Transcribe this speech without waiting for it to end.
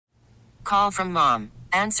Call from mom.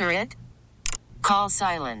 Answer it. Call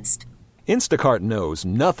silenced. Instacart knows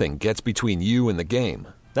nothing gets between you and the game.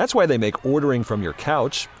 That's why they make ordering from your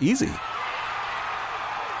couch easy.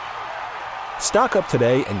 Stock up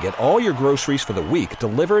today and get all your groceries for the week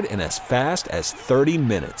delivered in as fast as 30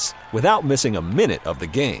 minutes without missing a minute of the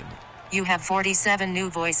game. You have 47 new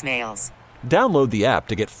voicemails. Download the app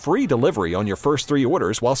to get free delivery on your first 3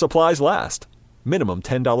 orders while supplies last. Minimum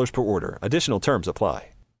 $10 per order. Additional terms apply.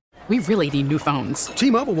 We really need new phones.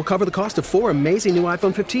 T-Mobile will cover the cost of 4 amazing new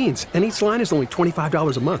iPhone 15s, and each line is only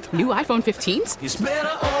 $25 a month. New iPhone 15s? It's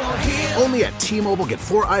better over here. Only at T-Mobile, get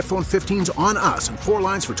 4 iPhone 15s on us and 4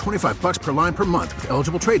 lines for $25 per line per month with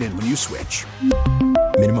eligible trade-in when you switch.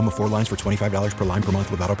 Minimum of 4 lines for $25 per line per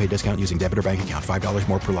month with autopay discount using debit or bank account. $5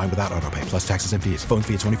 more per line without autopay, plus taxes and fees. Phone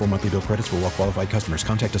fee at 24 monthly bill credits for well-qualified customers.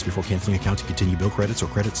 Contact us before canceling account to continue bill credits or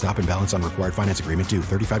credit stop and balance on required finance agreement due.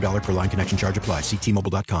 $35 per line connection charge applies. See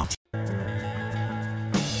T-Mobile.com.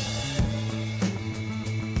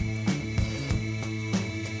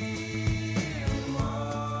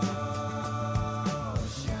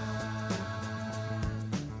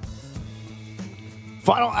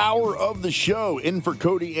 Final hour of the show. In for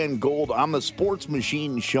Cody and Gold. I'm the sports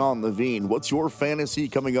machine, Sean Levine. What's your fantasy?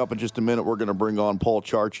 Coming up in just a minute, we're going to bring on Paul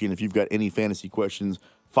Charchian. If you've got any fantasy questions,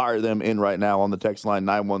 fire them in right now on the text line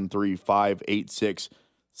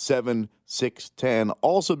 913-586-7610.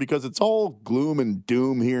 Also, because it's all gloom and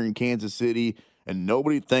doom here in Kansas City, and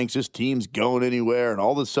nobody thinks this team's going anywhere, and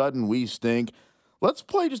all of a sudden we stink. Let's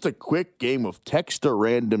play just a quick game of Text a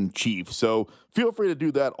Random Chief. So feel free to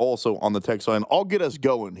do that also on the text line. I'll get us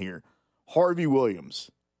going here. Harvey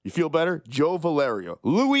Williams. You feel better? Joe Valerio.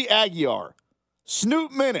 Louis Aguiar.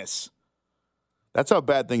 Snoop Menace. That's how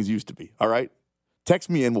bad things used to be, all right?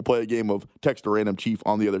 Text me in. We'll play a game of Text a Random Chief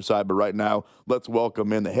on the other side. But right now, let's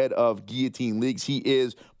welcome in the head of Guillotine Leagues. He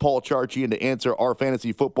is Paul Charchian to answer our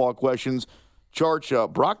fantasy football questions.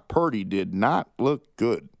 Charch, Brock Purdy did not look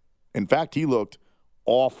good. In fact, he looked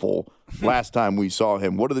awful last time we saw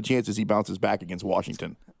him. What are the chances he bounces back against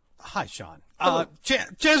Washington? Hi, Sean.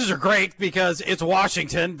 Chances are great because it's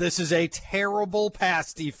Washington. This is a terrible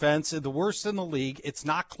pass defense, the worst in the league. It's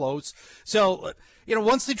not close. So,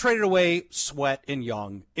 once they traded away Sweat and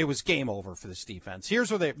Young, it was game over for this defense. Here's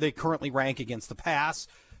where they currently rank against the pass.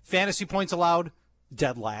 Fantasy points allowed,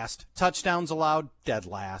 dead last. Touchdowns allowed, dead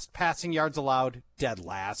last. Passing yards allowed, dead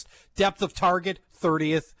last. Depth of target,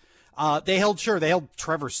 30th. They held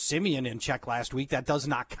Trevor Siemian in check last week. That does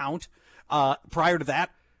not count. Prior to that,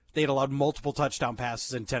 they had allowed multiple touchdown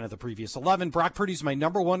passes in 10 of the previous 11. Brock Purdy's my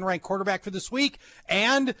number 1 ranked quarterback for this week,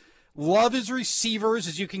 and love his receivers,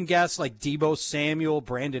 as you can guess, like Deebo Samuel,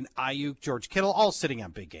 Brandon Ayuk, George Kittle, all sitting on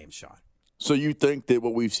big games, Sean. So you think that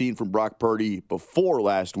what we've seen from Brock Purdy before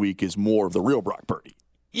last week is more of the real Brock Purdy?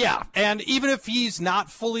 Yeah, and even if he's not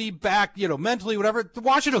fully back, mentally, whatever,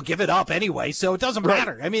 Washington will give it up anyway, so it doesn't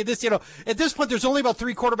matter. I mean, at this point, there's only about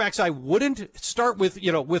 3 quarterbacks I wouldn't start with,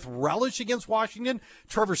 with relish against Washington.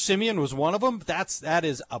 Trevor Siemian was one of them. That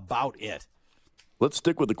is about it. Let's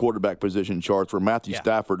stick with the quarterback position charts where Matthew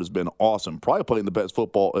Stafford has been awesome, probably playing the best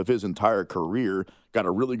football of his entire career. Got a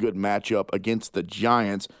really good matchup against the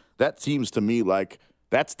Giants. That seems to me like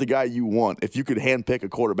that's the guy you want if you could handpick a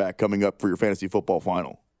quarterback coming up for your fantasy football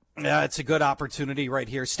final. Yeah, it's a good opportunity right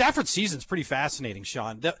here. Stafford's season's pretty fascinating,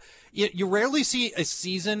 Sean. You rarely see a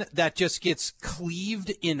season that just gets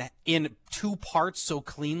cleaved in 2 parts so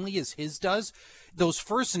cleanly as his does. Those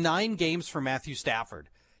first 9 games for Matthew Stafford,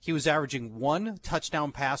 he was averaging 1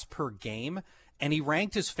 touchdown pass per game, and he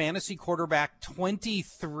ranked his fantasy quarterback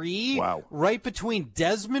 23, wow, right between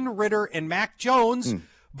Desmond Ridder and Mac Jones.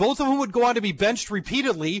 Both of whom would go on to be benched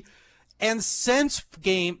repeatedly. And since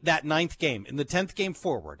that 9th game, in the 10th game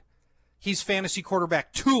forward, he's fantasy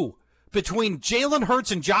quarterback 2 between Jalen Hurts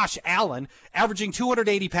and Josh Allen, averaging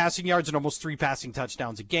 280 passing yards and almost 3 passing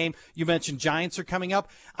touchdowns a game. You mentioned Giants are coming up.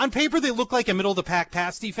 On paper, they look like a middle-of-the-pack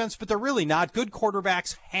pass defense, but they're really not. Good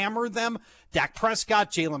quarterbacks hammer them. Dak Prescott,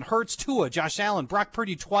 Jalen Hurts, Tua, Josh Allen, Brock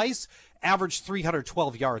Purdy twice, averaged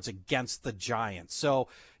 312 yards against the Giants. So,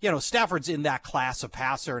 Stafford's in that class of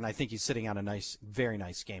passer, and I think he's sitting on a very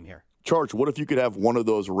nice game here. Charge, what if you could have one of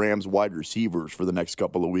those Rams wide receivers for the next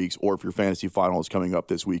couple of weeks, or if your fantasy final is coming up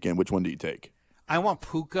this weekend, which one do you take? I want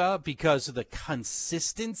Puka because of the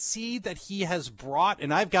consistency that he has brought,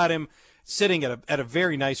 and I've got him sitting at a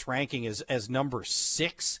very nice ranking as number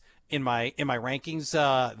 6 in my rankings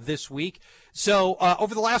this week. So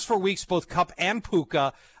over the last 4 weeks, both Kupp and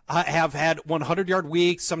Puka have had 100-yard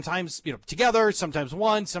weeks, sometimes together, sometimes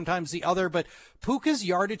one, sometimes the other. But Puka's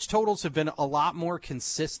yardage totals have been a lot more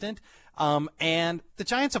consistent. And the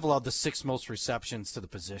Giants have allowed the 6th most receptions to the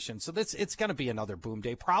position. So it's going to be another boom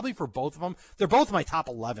day, probably for both of them. They're both my top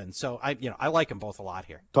 11. So I like them both a lot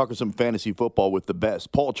here. Talking some fantasy football with the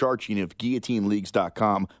best. Paul Charchian of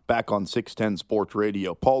GuillotineLeagues.com back on 610 Sports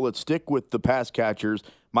Radio. Paul, let's stick with the pass catchers.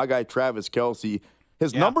 My guy, Travis Kelce.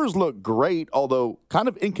 His numbers look great, although kind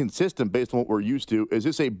of inconsistent based on what we're used to. Is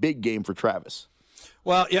this a big game for Travis?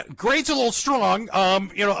 Well, yeah, great's a little strong.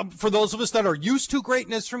 For those of us that are used to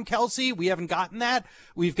greatness from Kelce, we haven't gotten that.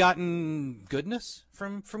 We've gotten goodness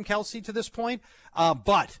from Kelce to this point.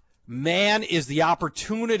 But, man, is the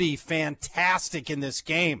opportunity fantastic in this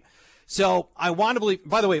game. So I want to believe,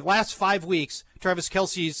 by the way, last 5 weeks, Travis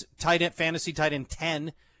Kelce's fantasy tight end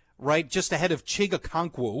 10, right, just ahead of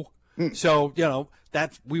Chigakonkwo. So,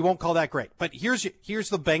 that we won't call that great. But here's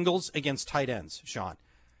the Bengals against tight ends, Sean.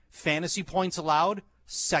 Fantasy points allowed,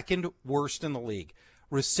 2nd worst in the league.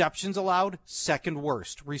 Receptions allowed, 2nd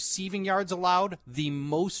worst. Receiving yards allowed, the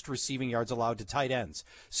most receiving yards allowed to tight ends.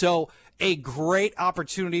 So a great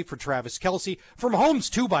opportunity for Travis Kelce. For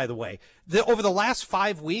Mahomes, too, by the way. Over the last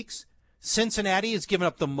 5 weeks, Cincinnati has given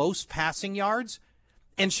up the most passing yards.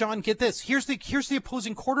 And, Sean, get this. Here's the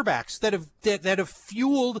opposing quarterbacks that have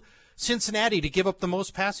fueled Cincinnati to give up the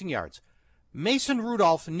most passing yards. Mason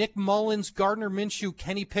Rudolph, Nick Mullins, Gardner Minshew,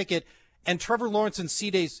 Kenny Pickett, and Trevor Lawrence and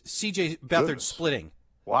C.J. Beathard splitting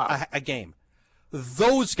a game.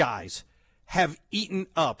 Those guys have eaten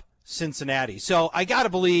up Cincinnati. So I got to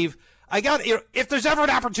believe, if there's ever an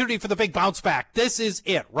opportunity for the big bounce back, this is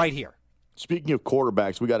it right here. Speaking of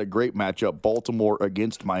quarterbacks, we got a great matchup, Baltimore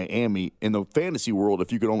against Miami. In the fantasy world,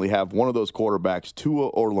 if you could only have one of those quarterbacks, Tua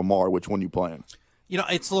or Lamar, which one you playing?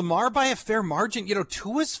 It's Lamar by a fair margin.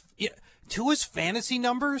 Tua's fantasy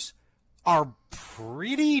numbers are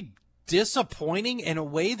pretty disappointing in a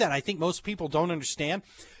way that I think most people don't understand.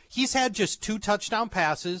 He's had just 2 touchdown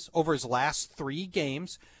passes over his last 3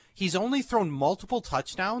 games. He's only thrown multiple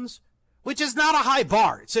touchdowns, which is not a high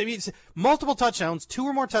bar. It's multiple touchdowns, 2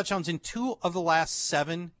 or more touchdowns in 2 of the last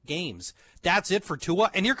 7 games. That's it for Tua.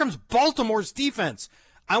 And here comes Baltimore's defense.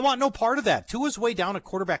 I want no part of that. Tua's way down at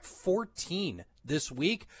quarterback 14 this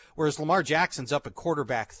week, whereas Lamar Jackson's up at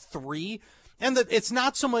quarterback 3. And it's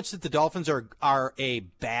not so much that the Dolphins are a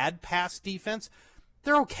bad pass defense.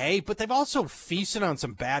 They're okay, but they've also feasted on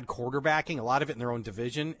some bad quarterbacking, a lot of it in their own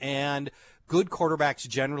division, and good quarterbacks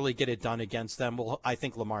generally get it done against them. Well, I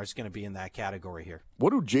think Lamar's going to be in that category here.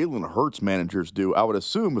 What do Jalen Hurts managers do? I would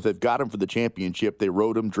assume if they've got him for the championship, they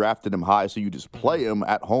rode him, drafted him high, so you just play him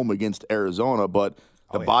at home against Arizona, but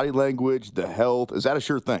the body language, the health, is that a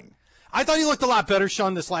sure thing? I thought he looked a lot better,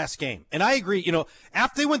 Sean, this last game. And I agree,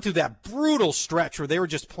 after they went through that brutal stretch where they were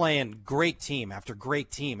just playing great team after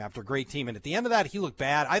great team after great team, and at the end of that, he looked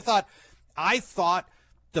bad. I thought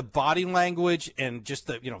the body language and just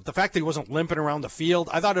the fact that he wasn't limping around the field,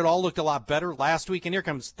 I thought it all looked a lot better last week. And here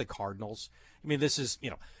comes the Cardinals. I mean, this is,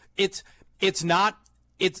 the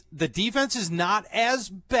defense is not as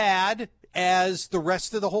bad as the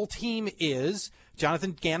rest of the whole team is.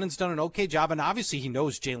 Jonathan Gannon's done an okay job, and obviously he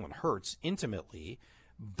knows Jalen Hurts intimately,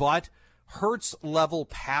 but Hurts-level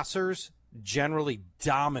passers generally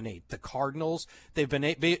dominate the Cardinals. They've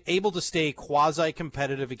been able to stay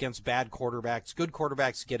quasi-competitive against bad quarterbacks. Good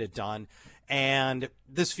quarterbacks get it done, and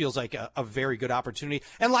this feels like a very good opportunity.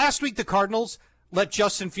 And last week, the Cardinals let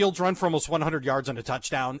Justin Fields run for almost 100 yards on a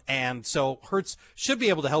touchdown, and so Hurts should be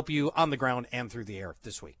able to help you on the ground and through the air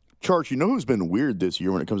this week. Charch, who's been weird this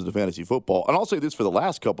year when it comes to fantasy football, and I'll say this for the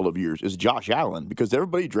last couple of years, is Josh Allen, because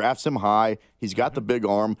everybody drafts him high. He's got the big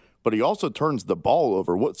arm, but he also turns the ball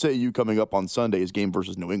over. What say you coming up on Sunday's game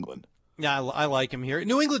versus New England? Yeah, I like him here.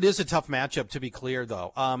 New England is a tough matchup, to be clear,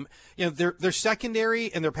 though. Their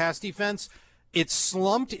secondary and their pass defense, it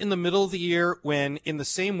slumped in the middle of the year when, in the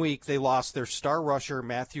same week, they lost their star rusher,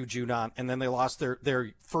 Matthew Judon, and then they lost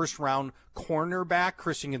their first-round cornerback,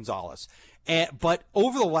 Christian Gonzalez. But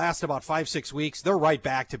over the last about 5-6 weeks, they're right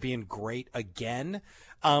back to being great again.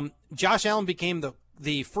 Josh Allen became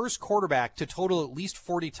the first quarterback to total at least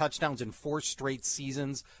 40 touchdowns in 4 straight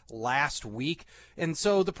seasons last week. And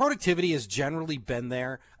so the productivity has generally been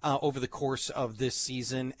there over the course of this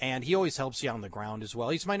season, and he always helps you on the ground as well.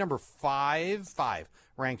 He's my number 5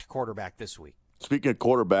 ranked quarterback this week. Speaking of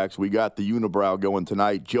quarterbacks, we got the unibrow going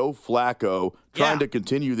tonight. Joe Flacco trying to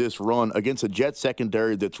continue this run against a Jet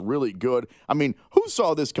secondary that's really good. I mean, who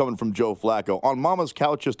saw this coming from Joe Flacco? On Mama's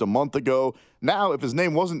couch just a month ago. Now, if his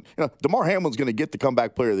name wasn't, DeMar Hamlin's going to get the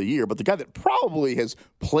comeback player of the year, but the guy that probably has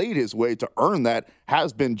played his way to earn that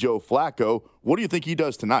has been Joe Flacco. What do you think he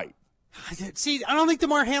does tonight? See, I don't think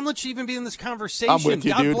DeMar Hamlin should even be in this conversation. I'm with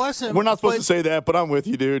you, God dude. bless him. We're not supposed to say that, but I'm with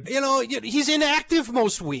you, dude. He's inactive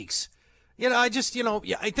most weeks. I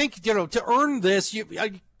think, to earn this,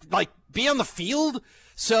 be on the field.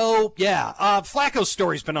 So, Flacco's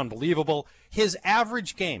story's been unbelievable. His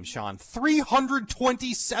average game, Sean,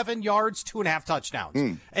 327 yards, 2.5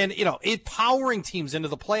 touchdowns. And, it powering teams into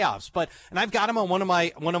the playoffs. And I've got him on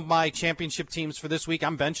one of my championship teams for this week.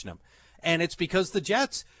 I'm benching him. And it's because the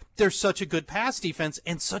Jets, they're such a good pass defense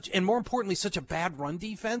and more importantly, such a bad run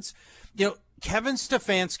defense. Kevin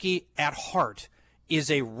Stefanski at heart is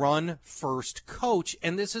a run-first coach,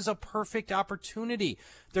 and this is a perfect opportunity.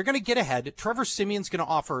 They're going to get ahead. Trevor Siemian's going to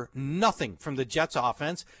offer nothing from the Jets'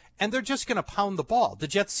 offense, and they're just going to pound the ball. The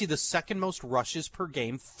Jets see the second most rushes per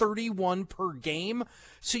game, 31 per game.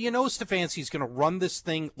 So Stefanski's going to run this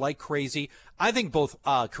thing like crazy. I think both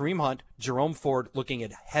Kareem Hunt, Jerome Ford looking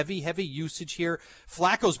at heavy usage here.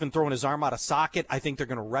 Flacco's been throwing his arm out of socket. I think they're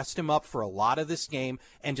going to rest him up for a lot of this game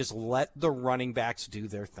and just let the running backs do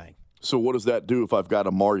their thing. So what does that do if I've got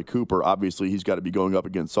Amari Cooper? Obviously, he's got to be going up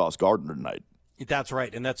against Sauce Gardner tonight. That's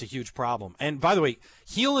right, and that's a huge problem. And by the way,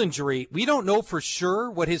 heel injury, we don't know for sure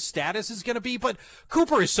what his status is going to be, but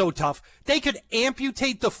Cooper is so tough. They could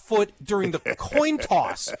amputate the foot during the coin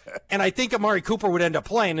toss, and I think Amari Cooper would end up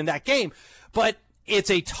playing in that game. But it's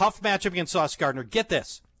a tough matchup against Sauce Gardner. Get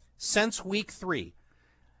this. Since week 3,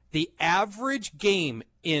 the average game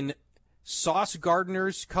in Sauce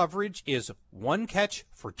Gardner's coverage is 1 catch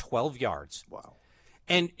for 12 yards. Wow.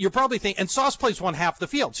 And you're probably thinking, and Sauce plays 1/2 the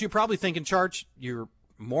field, so you're probably thinking, Charch, you're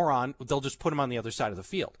moron, they'll just put him on the other side of the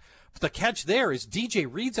field. But the catch there is DJ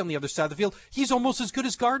Reed's on the other side of the field. He's almost as good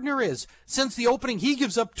as Gardner is. Since the opening, he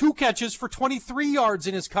gives up 2 catches for 23 yards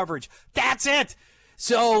in his coverage. That's it.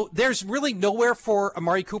 So there's really nowhere for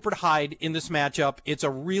Amari Cooper to hide in this matchup. It's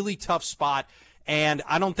a really tough spot. And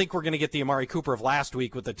I don't think we're going to get the Amari Cooper of last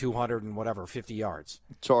week with the 50 yards.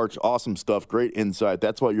 Charge, awesome stuff. Great insight.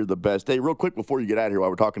 That's why you're the best. Hey, real quick before you get out of here, while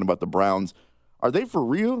we're talking about the Browns, are they for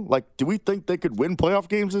real? Do we think they could win playoff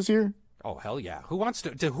games this year? Oh, hell yeah. Who wants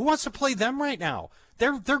to play them right now?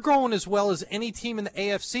 They're going as well as any team in the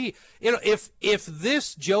AFC. If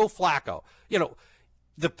this Joe Flacco,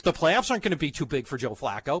 the playoffs aren't going to be too big for Joe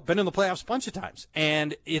Flacco. Been in the playoffs a bunch of times.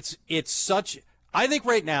 And it's such, I think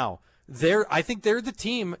right now, I think they're the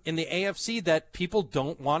team in the AFC that people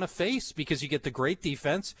don't want to face because you get the great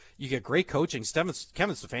defense, you get great coaching. Kevin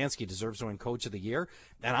Stefanski deserves to win Coach of the Year,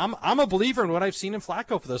 and I'm a believer in what I've seen in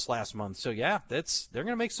Flacco for this last month. So yeah, they're going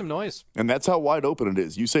to make some noise. And that's how wide open it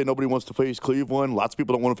is. You say nobody wants to face Cleveland. Lots of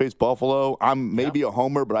people don't want to face Buffalo. I'm maybe a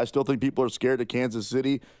homer, but I still think people are scared of Kansas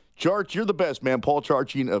City. Charch, you're the best, man. Paul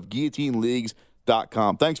Charchian of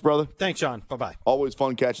GuillotineLeagues.com. Thanks, brother. Thanks, John. Bye-bye. Always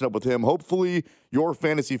fun catching up with him. Hopefully your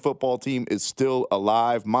fantasy football team is still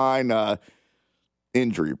alive. Mine,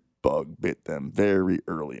 injury bug bit them very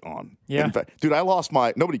early on. Yeah. In fact, dude, I lost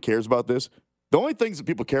nobody cares about this. The only things that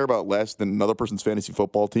people care about less than another person's fantasy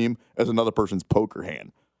football team is another person's poker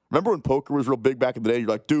hand. Remember when poker was real big back in the day? You're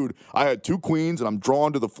like, dude, I had 2 queens and I'm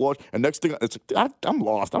drawn to the flush. And next thing, I'm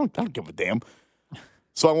lost. I don't give a damn.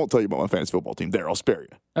 So I won't tell you about my fantasy football team there. I'll spare you.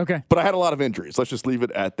 Okay. But I had a lot of injuries. Let's just leave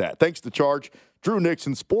it at that. Thanks to Charge, Drew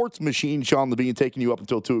Nixon, Sports Machine, Sean Levine, taking you up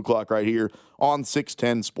until 2 o'clock right here on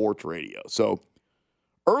 610 Sports Radio. So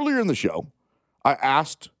earlier in the show, I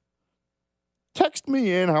asked, text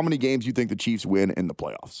me in how many games you think the Chiefs win in the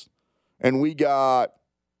playoffs. And we got a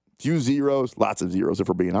few zeros, lots of zeros if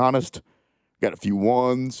we're being honest. Got a few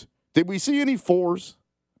ones. Did we see any 4s?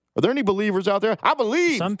 Are there any believers out there? I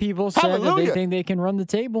believe. Some people said that they think they can run the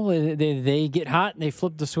table. They get hot and they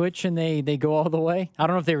flip the switch and they go all the way. I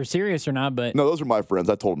don't know if they were serious or not, but no, those are my friends.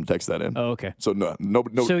 I told them to text that in. Oh, okay. So no.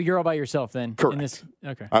 So you're all by yourself then. Correct.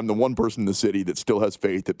 Okay. I'm the one person in the city that still has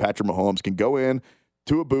faith that Patrick Mahomes can go in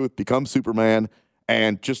to a booth, become Superman,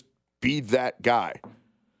 and just be that guy.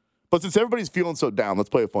 But since everybody's feeling so down, let's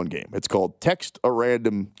play a fun game. It's called Text a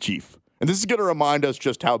Random Chief, and this is going to remind us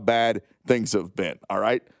just how bad things have been. All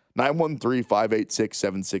right.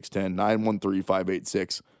 913-586-7610.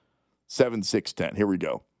 913-586-7610. Here we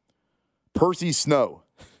go. Percy Snow.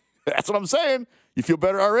 That's what I'm saying. You feel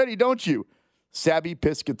better already, don't you? Sabby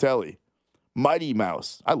Piscatelli. Mighty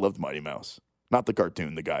Mouse. I loved Mighty Mouse. Not the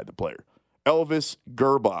cartoon, the guy, the player. Elvis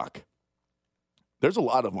Gerbach. There's a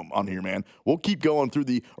lot of them on here, man. We'll keep going through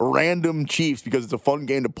the random Chiefs because it's a fun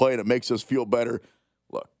game to play and it makes us feel better.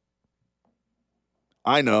 Look,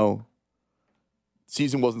 I know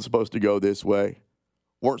season wasn't supposed to go this way.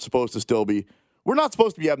 We're not supposed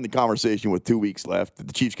to be having the conversation with 2 weeks left that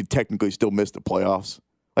the Chiefs could technically still miss the playoffs.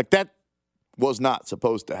 Like, that was not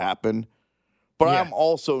supposed to happen. But yeah. I'm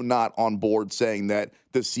also not on board saying that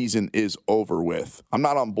the season is over with. I'm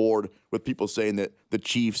not on board with people saying that the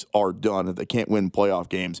Chiefs are done, that they can't win playoff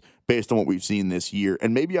games based on what we've seen this year.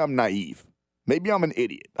 And maybe I'm naive. Maybe I'm an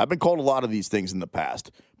idiot. I've been called a lot of these things in the past.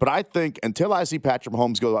 But I think until I see Patrick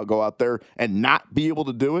Mahomes go out there and not be able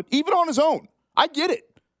to do it, even on his own, I get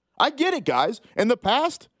it, guys. In the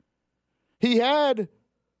past, he had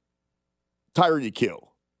Tyreek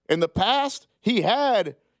Hill. In the past, he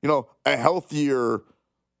had a healthier,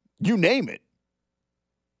 you name it.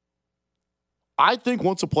 I think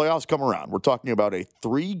once the playoffs come around, we're talking about a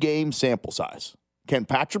 3-game sample size. Can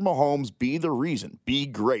Patrick Mahomes be the reason, be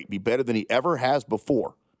great, be better than he ever has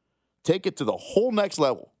before? Take it to the whole next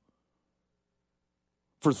level.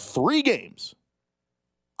 For 3 games,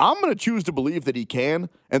 I'm going to choose to believe that he can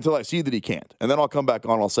until I see that he can't. And then I'll come back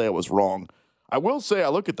on and I'll say I was wrong. I will say I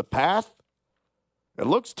look at the path. It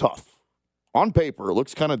looks tough. On paper, it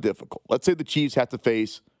looks kind of difficult. Let's say the Chiefs have to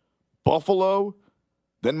face Buffalo,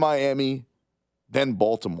 then Miami, then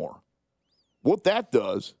Baltimore. What that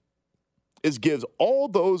does is gives all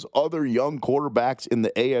those other young quarterbacks in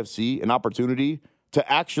the AFC an opportunity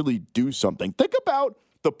to actually do something. Think about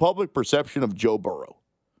the public perception of Joe Burrow.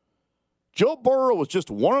 Joe Burrow was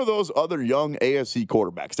just one of those other young AFC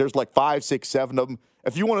quarterbacks. There's like 5, 6, 7 of them.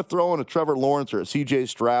 If you want to throw in a Trevor Lawrence or a CJ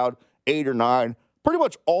Stroud, 8 or 9, pretty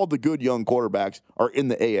much all the good young quarterbacks are in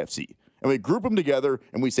the AFC. And we group them together,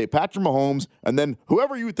 and we say Patrick Mahomes, and then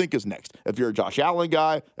whoever you think is next. If you're a Josh Allen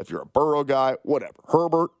guy, if you're a Burrow guy, whatever,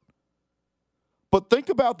 Herbert. But think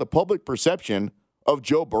about the public perception of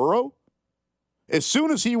Joe Burrow. As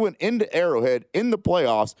soon as he went into Arrowhead in the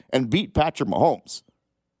playoffs and beat Patrick Mahomes,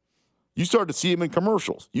 you started to see him in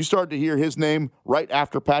commercials. You started to hear his name right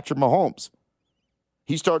after Patrick Mahomes.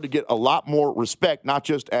 He started to get a lot more respect, not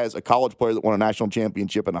just as a college player that won a national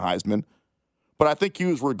championship and a Heisman, but I think he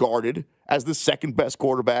was regarded as the second best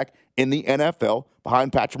quarterback in the NFL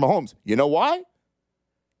behind Patrick Mahomes. You know why?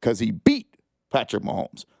 Because he beat Patrick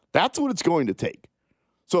Mahomes. That's what it's going to take.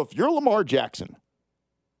 So if you're Lamar Jackson,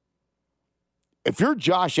 if you're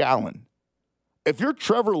Josh Allen, if you're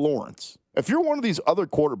Trevor Lawrence, if you're one of these other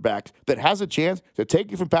quarterbacks that has a chance to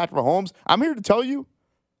take you from Patrick Mahomes, I'm here to tell you,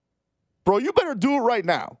 bro, you better do it right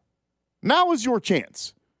now. Now is your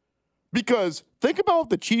chance. Because think about what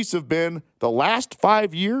the Chiefs have been the last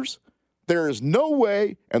 5 years. There is no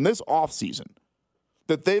way in this offseason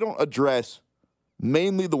that they don't address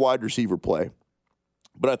mainly the wide receiver play.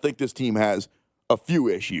 But I think this team has a few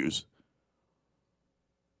issues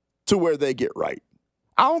to where they get right.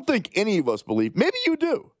 I don't think any of us believe, maybe you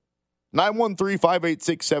do,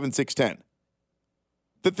 913-586-7610,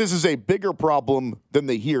 that this is a bigger problem than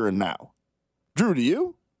the here and now. Drew, do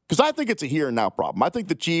you? Because I think it's a here and now problem. I think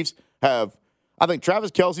the Chiefs I think Travis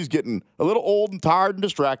Kelce's getting a little old and tired and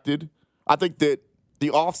distracted. I think that the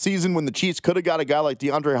offseason when the Chiefs could have got a guy like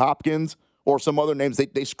DeAndre Hopkins or some other names,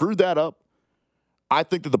 they screwed that up. I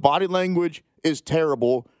think that the body language is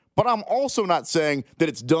terrible, but I'm also not saying that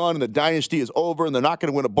it's done and the dynasty is over and they're not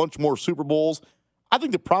going to win a bunch more Super Bowls. I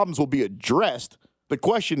think the problems will be addressed. The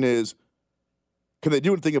question is, can they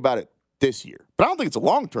do anything about it this year? But I don't think it's a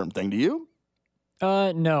long-term thing. Do you?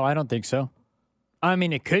 No, I don't think so. I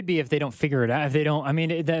mean, it could be if they don't figure it out. If they don't, I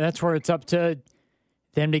mean, that's where it's up to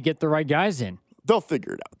them to get the right guys in. They'll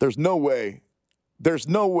figure it out. There's no way.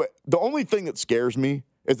 The only thing that scares me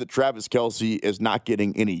is that Travis Kelce is not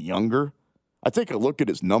getting any younger. I take a look at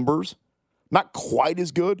his numbers. Not quite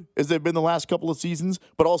as good as they've been the last couple of seasons,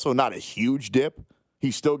 but also not a huge dip.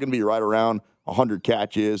 He's still going to be right around 100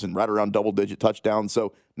 catches and right around double-digit touchdowns,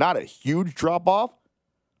 so not a huge drop-off.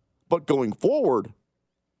 But going forward,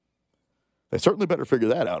 they certainly better figure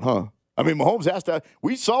that out, huh? I mean, Mahomes has to.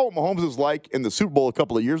 We saw what Mahomes was like in the Super Bowl a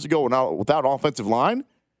couple of years ago without offensive line,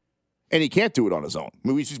 and he can't do it on his own. I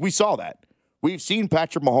mean, we saw that. We've seen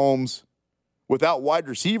Patrick Mahomes without wide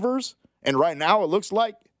receivers, and right now it looks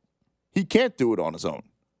like he can't do it on his own.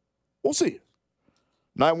 We'll see.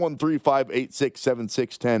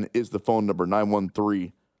 913-586-7610 is the phone number,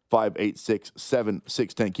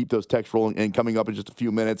 913-586-7610. Keep those texts rolling in. Coming up in just a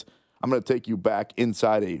few minutes, I'm going to take you back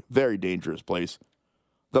inside a very dangerous place,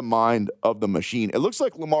 the mind of the machine. It looks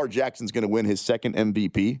like Lamar Jackson's going to win his second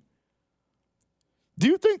MVP. Do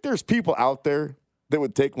you think there's people out there that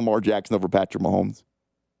would take Lamar Jackson over Patrick Mahomes?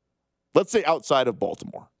 Let's say outside of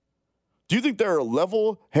Baltimore. Do you think there are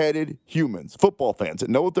level-headed humans, football fans, that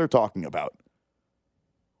know what they're talking about,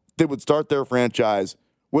 that would start their franchise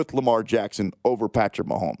with Lamar Jackson over Patrick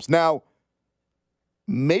Mahomes? Now,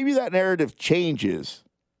 maybe that narrative changes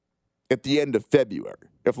at the end of February.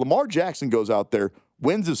 If Lamar Jackson goes out there,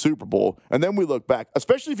 wins the Super Bowl, and then we look back,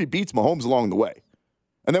 especially if he beats Mahomes along the way,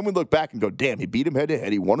 and then we look back and go, damn, he beat him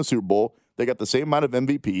head-to-head. He won a Super Bowl. They got the same amount of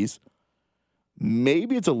MVPs.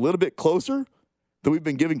 Maybe it's a little bit closer than we've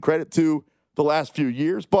been giving credit to the last few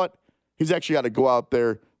years, but he's actually got to go out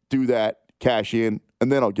there, do that, cash in,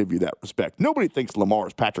 and then I'll give you that respect. Nobody thinks Lamar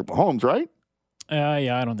is Patrick Mahomes, right?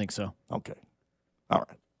 Yeah, I don't think so. Okay. All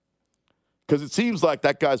right. Because it seems like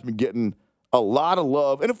that guy's been getting a lot of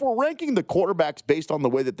love. And if we're ranking the quarterbacks based on the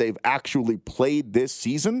way that they've actually played this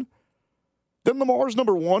season, then Lamar's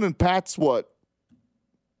number 1 and Pat's what?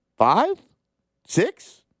 5? 6?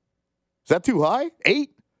 Is that too high?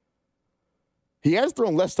 8? He has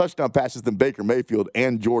thrown less touchdown passes than Baker Mayfield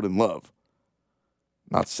and Jordan Love.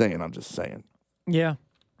 Not saying, I'm just saying. Yeah.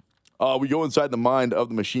 We go inside the mind of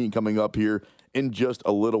the machine coming up here in just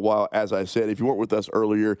a little while. As I said, if you weren't with us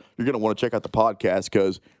earlier, you're going to want to check out the podcast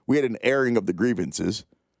because we had an airing of the grievances.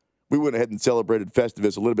 We went ahead and celebrated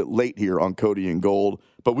Festivus a little bit late here on Cody and Gold,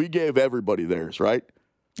 but we gave everybody theirs, right?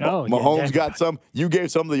 Oh, Mahomes got some. You gave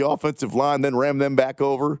some of the offensive line, then rammed them back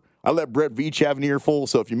over. I let Brett Veach have an earful,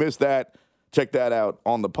 so if you missed that, check that out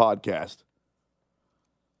on the podcast.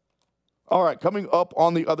 All right, coming up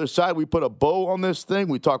on the other side, we put a bow on this thing.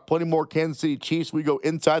 We talk plenty more Kansas City Chiefs. We go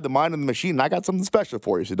inside the mind of the machine, and I got something special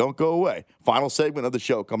for you, so don't go away. Final segment of the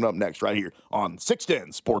show coming up next right here on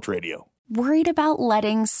 610 Sports Radio. Worried about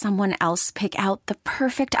letting someone else pick out the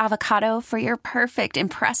perfect avocado for your perfect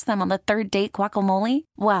impress them on the third date guacamole?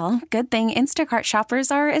 Well, good thing Instacart shoppers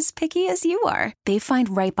are as picky as you are. They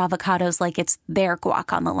find ripe avocados like it's their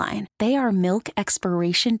guac on the line. They are milk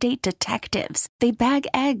expiration date detectives. They bag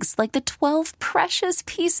eggs like the 12 precious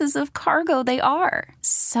pieces of cargo they are.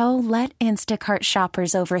 So let Instacart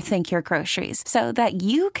shoppers overthink your groceries so that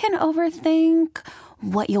you can overthink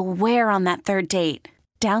what you'll wear on that third date.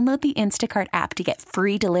 Download the Instacart app to get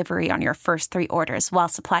free delivery on your first 3 orders while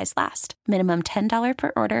supplies last. Minimum $10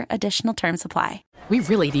 per order. Additional terms apply. We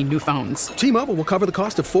really need new phones. T-Mobile will cover the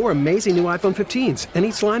cost of 4 amazing new iPhone 15s, and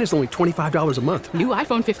each line is only $25 a month. New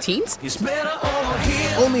iPhone 15s? It's better over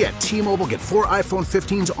here. Only at T-Mobile, get 4 iPhone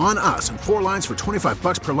 15s on us and 4 lines for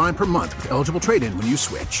 $25 per line per month with eligible trade-in when you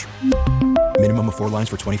switch. Minimum of 4 lines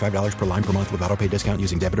for $25 per line per month with auto-pay discount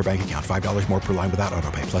using debit or bank account. $5 more per line without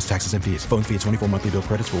auto-pay, plus taxes and fees. Phone fee at 24 monthly bill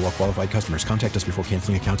credits for well-qualified customers. Contact us before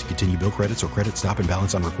canceling account to continue bill credits or credit stop and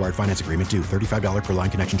balance on required finance agreement due. $35 per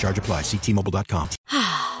line connection charge applies. See T-Mobile.com.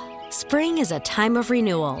 Spring is a time of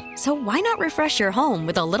renewal, so why not refresh your home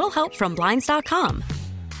with a little help from Blinds.com?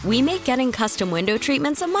 We make getting custom window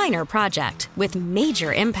treatments a minor project with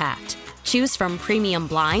major impact. Choose from premium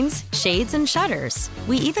blinds, shades, and shutters.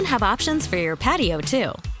 We even have options for your patio,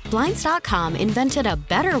 too. Blinds.com invented a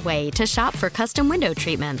better way to shop for custom window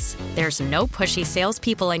treatments. There's no pushy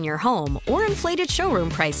salespeople in your home or inflated showroom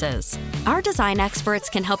prices. Our design experts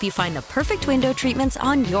can help you find the perfect window treatments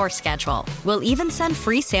on your schedule. We'll even send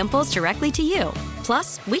free samples directly to you.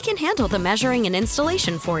 Plus, we can handle the measuring and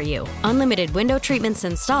installation for you. Unlimited window treatments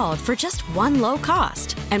installed for just one low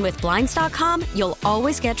cost. And with Blinds.com, you'll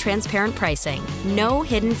always get transparent pricing. No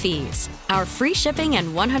hidden fees. Our free shipping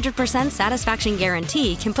and 100% satisfaction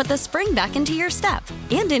guarantee can put the spring back into your step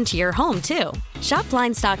and into your home, too. Shop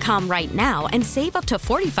Blinds.com right now and save up to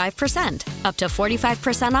 45%. Up to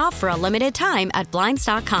 45% off for a limited time at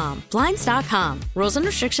Blinds.com. Blinds.com. Rules and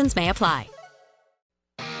restrictions may apply.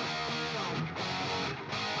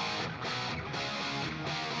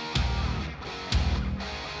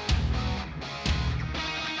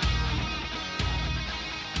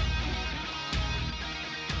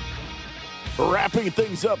 Wrapping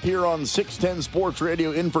things up here on 610 Sports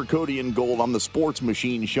Radio, in for Cody and Gold. I'm the sports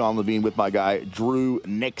machine, Sean Levine, with my guy, Drew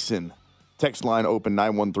Nixon. Text line open,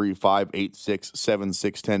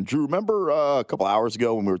 913-586-7610. Drew, remember a couple hours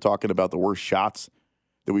ago when we were talking about the worst shots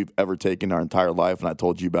that we've ever taken our entire life, and I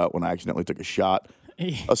told you about when I accidentally took a shot,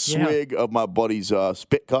 a swig of my buddy's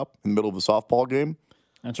spit cup in the middle of a softball game?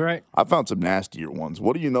 That's right. I found some nastier ones.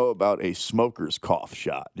 What do you know about a smoker's cough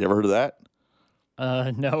shot? You ever heard of that?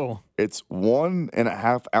 No. It's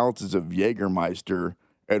 1.5 ounces of Jägermeister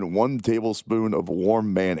and 1 tablespoon of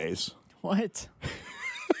warm mayonnaise. What?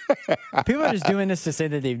 People are just doing this to say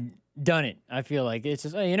that they've done it. I feel like it's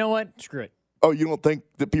just, hey, you know what? Screw it. Oh, you don't think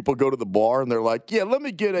that people go to the bar and they're like, yeah, let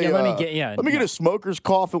me get a smoker's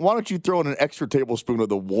coffee. Why don't you throw in an extra tablespoon of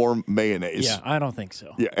the warm mayonnaise? Yeah, I don't think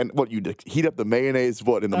so. Yeah, and what, you heat up the mayonnaise,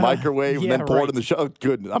 in the microwave and then pour it in the show? Oh,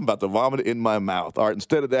 goodness, I'm about to vomit it in my mouth. All right,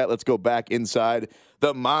 instead of that, let's go back inside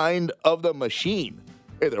the mind of the machine.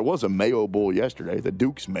 Hey, there was a Mayo Bowl yesterday, the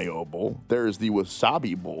Duke's Mayo Bowl. There's the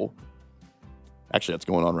Wasabi Bowl. Actually, that's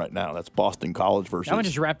going on right now. That's Boston College versus... That one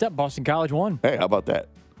just wrapped up. Boston College won. Hey, how about that?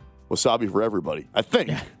 Wasabi for everybody, I think.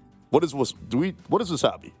 Yeah. What is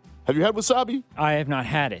wasabi? Have you had wasabi? I have not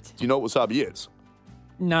had it. Do you know what wasabi is?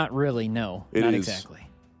 Not really, no. Not exactly.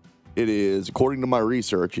 It is, according to my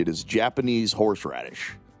research, it is Japanese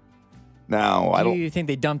horseradish. Now, Do you think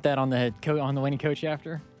they dumped that on the on the winning coach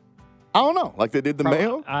after? I don't know. Like they did the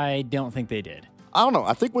mayo? I don't think they did. I don't know.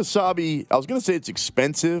 I think wasabi, I was going to say it's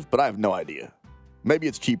expensive, but I have no idea. Maybe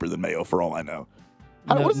it's cheaper than mayo for all I know.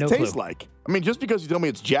 What does it taste like? I mean, just because you tell me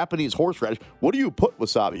it's Japanese horseradish, what do you put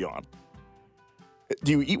wasabi on?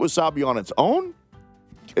 Do you eat wasabi on its own?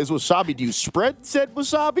 Do you spread said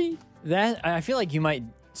wasabi? That I feel like you might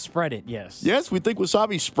spread it, yes. Yes, we think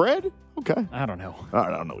wasabi spread? Okay. I don't know. I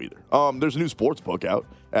don't know either. There's a new sports book out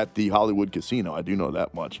at the Hollywood Casino. I do know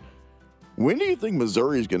that much. When do you think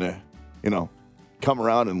Missouri's going to, come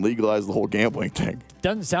around and legalize the whole gambling thing?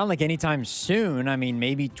 Doesn't sound like anytime soon. I mean,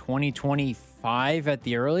 maybe 2025 at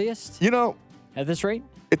the earliest. At this rate?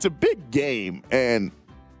 It's a big game, and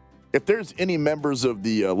if there's any members of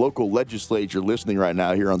the local legislature listening right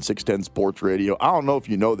now here on 610 Sports Radio, I don't know if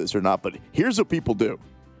you know this or not, but here's what people do.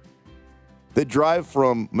 They drive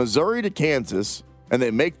from Missouri to Kansas, and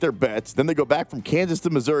they make their bets. Then they go back from Kansas to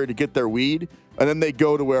Missouri to get their weed, and then they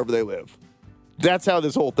go to wherever they live. That's how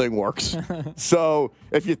this whole thing works. So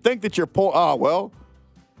if you think that you're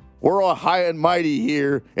we're all high and mighty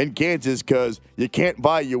here in Kansas because you can't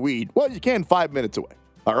buy your weed. Well, you can 5 minutes away,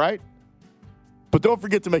 all right? But don't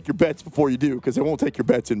forget to make your bets before you do, because they won't take your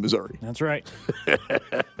bets in Missouri. That's right.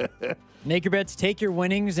 Make your bets, take your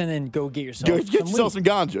winnings, and then go get yourself some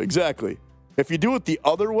ganja, exactly. If you do it the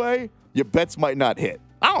other way, your bets might not hit.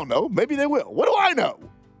 I don't know. Maybe they will. What do I know?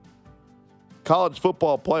 College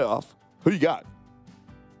football playoff. Who you got?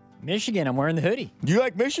 Michigan. I'm wearing the hoodie. You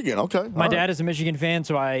like Michigan? Okay. My dad is a Michigan fan,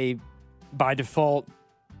 so I, by default,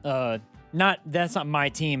 that's not my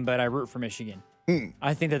team, but I root for Michigan.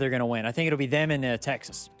 I think that they're going to win. I think it'll be them and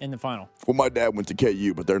Texas in the final. Well, my dad went to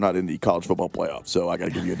KU, but they're not in the college football playoff, so I got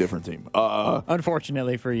to give you a different team.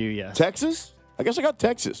 Unfortunately for you, yes. Texas? I guess I got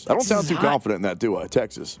Texas. I don't sound too confident in that, do I?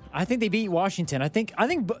 Texas. I think they beat Washington. I think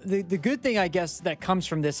the good thing, I guess, that comes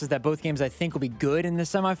from this is that both games I think will be good in the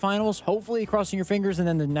semifinals. Hopefully, crossing your fingers, and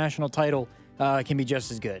then the national title can be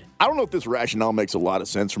just as good. I don't know if this rationale makes a lot of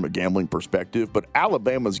sense from a gambling perspective, but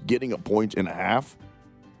Alabama's getting 1.5 points.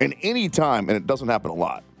 And anytime, and it doesn't happen a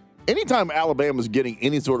lot, anytime Alabama's getting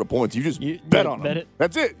any sort of points, you just bet on them.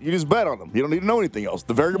 That's it. You just bet on them. You don't need to know anything else.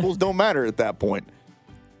 The variables don't matter at that point.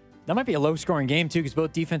 That might be a low-scoring game, too, because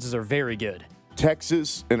both defenses are very good.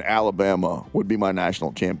 Texas and Alabama would be my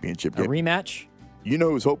national championship game. A rematch? You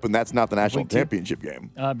know who's hoping that's not the national championship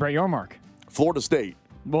game? Brett Yormark. Florida State.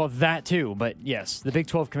 Well, that too, but yes, the Big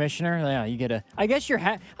 12 commissioner, yeah, you get a... I guess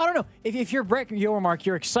I don't know. If you're Brett Yormark,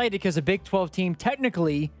 you're excited because a Big 12 team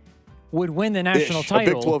technically would win the national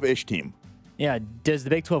title. A Big 12-ish team. Yeah, does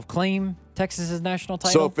the Big 12 claim Texas's national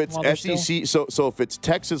title? So if it's SEC, so if it's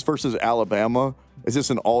Texas versus Alabama, is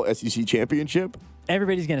this an all-SEC championship?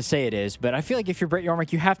 Everybody's going to say it is, but I feel like if you're Brett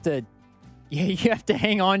Yormark, you have to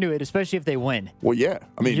hang on to it, especially if they win. Well, yeah.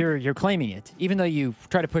 I mean, you're claiming it, even though you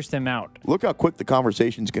try to push them out. Look how quick the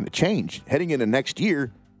conversation's going to change. Heading into next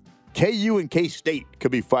year, KU and K-State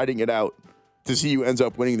could be fighting it out to see who ends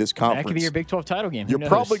up winning this conference. That could be your Big 12 title game. You're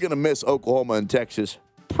probably going to miss Oklahoma and Texas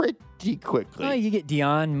pretty quickly. Well, you get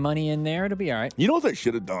Deion money in there. It'll be all right. You know what they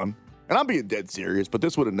should have done? And I'm being dead serious, but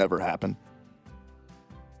this would have never happened.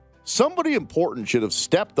 Somebody important should have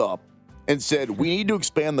stepped up and said, we need to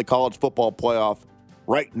expand the college football playoff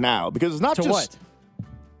right now. Because it's not to just... what?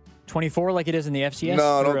 24 like it is in the FCS?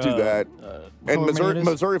 No, don't do that. And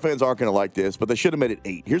Missouri fans aren't going to like this, but they should have made it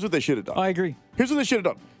 8. Here's what they should have done. I agree. Here's what they should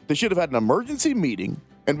have done. They should have had an emergency meeting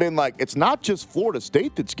and been like, it's not just Florida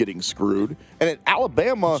State that's getting screwed, and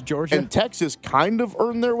Alabama and Texas kind of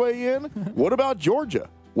earned their way in. What about Georgia?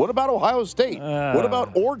 What about Ohio State? What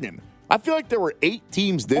about Oregon? I feel like there were 8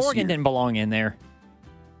 teams this year. Oregon didn't belong in there.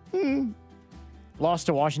 Lost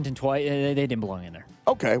to Washington twice. They didn't belong in there.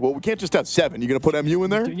 Okay, well, we can't just have 7. You going to put MU in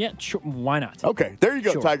there? Yeah, sure. Why not? Okay, there you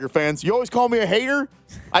go, sure. Tiger fans. You always call me a hater.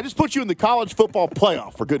 I just put you in the college football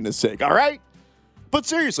playoff, for goodness sake, all right? But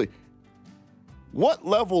seriously, what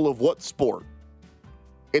level of what sport?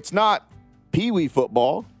 It's not peewee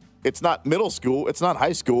football. It's not middle school. It's not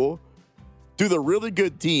high school. Do the really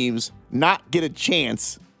good teams not get a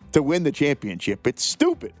chance to win the championship? It's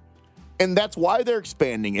stupid. And that's why they're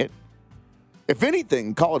expanding it. If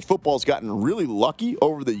anything, college football's gotten really lucky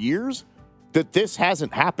over the years that this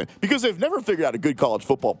hasn't happened because they've never figured out a good college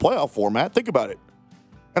football playoff format. Think about it.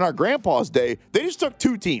 In our grandpa's day, they just took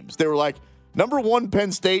 2 teams. They were like, number 1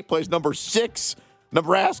 Penn State plays number 6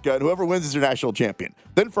 Nebraska, and whoever wins is your national champion.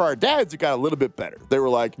 Then for our dads, it got a little bit better. They were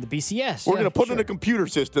like, the BCS. We're going to put in a computer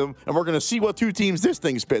system, and we're going to see what 2 teams this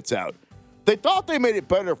thing spits out. They thought they made it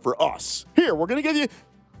better for us. Here, we're going to give you.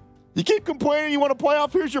 You keep complaining you want a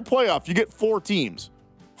playoff? Here's your playoff. You get 4 teams.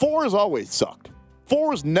 4 has always sucked.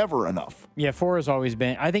 4 is never enough. Yeah, 4 has always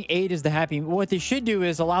been. I think 8 is the happy. What they should do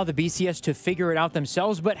is allow the BCS to figure it out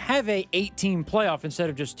themselves, but have a 8-team playoff instead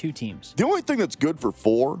of just 2 teams. The only thing that's good for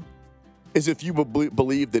 4 is if you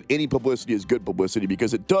believe that any publicity is good publicity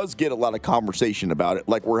because it does get a lot of conversation about it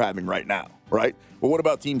like we're having right now, right? Well, what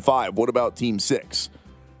about Team 5? What about Team 6?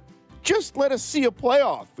 Just let us see a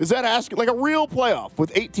playoff. Is that asking? Like a real playoff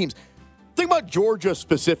with 8 teams. Think about Georgia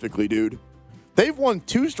specifically, dude. They've won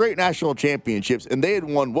 2 straight national championships, and they had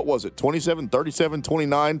won, 27, 37,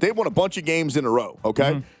 29? They won a bunch of games in a row,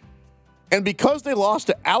 okay? Mm-hmm. And because they lost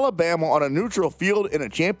to Alabama on a neutral field in a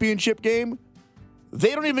championship game,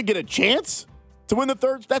 they don't even get a chance to win the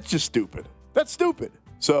third. That's just stupid. That's stupid.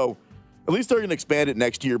 So at least they're going to expand it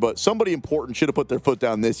next year, but somebody important should have put their foot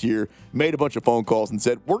down this year, made a bunch of phone calls, and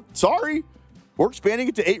said, we're sorry. We're expanding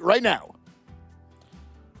it to 8 right now.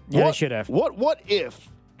 Yeah, they should have. What if,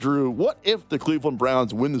 Drew, what if the Cleveland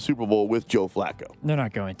Browns win the Super Bowl with Joe Flacco? They're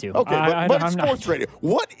not going to. Okay, but it's sports radio.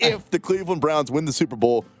 What if the Cleveland Browns win the Super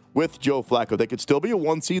Bowl with Joe Flacco? They could still be a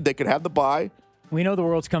 1 seed. They could have the bye. We know the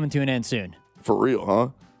world's coming to an end soon. For real, huh?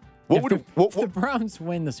 If the Browns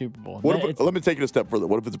win the Super Bowl. Let me take it a step further.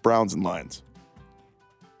 What if it's Browns and Lions?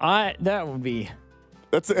 That would be.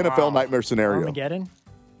 That's the NFL nightmare scenario. Armageddon?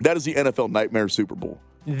 That is the NFL nightmare Super Bowl.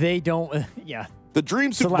 They don't, yeah. The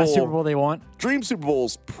dream Super Bowl. The last Super Bowl they want. Dream Super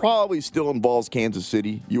Bowl's probably still involves Kansas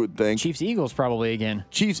City, you would think. Chiefs-Eagles probably again.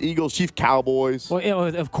 Chiefs-Eagles, Chiefs-Cowboys.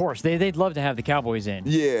 Well, of course. They'd love to have the Cowboys in.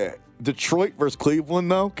 Yeah. Detroit versus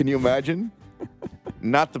Cleveland, though. Can you imagine?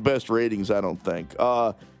 Not the best ratings, I don't think.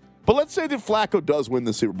 But let's say that Flacco does win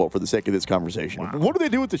the Super Bowl for the sake of this conversation. Wow. What do they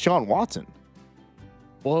do with Deshaun Watson?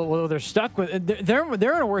 Well, they're stuck with.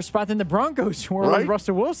 They're in a worse spot than the Broncos were with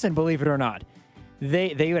Russell Wilson. Believe it or not,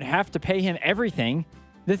 they would have to pay him everything.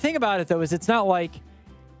 The thing about it though is it's not like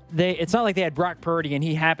they had Brock Purdy and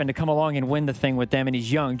he happened to come along and win the thing with them and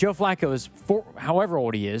he's young. Joe Flacco is however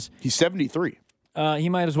old he is. He's 73. He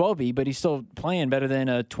might as well be, but he's still playing better than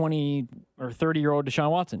a 20 or 30-year-old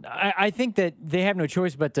Deshaun Watson. I think that they have no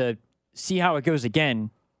choice but to see how it goes again.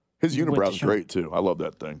 His unibrow's great, too. I love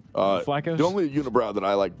that thing. Flacco's? The only unibrow that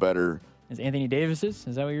I like better is Anthony Davis's?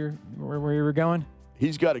 Is that where you were going?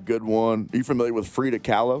 He's got a good one. Are you familiar with Frida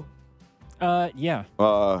Kahlo? Yeah.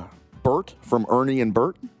 Bert from Ernie and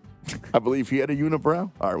Bert. I believe he had a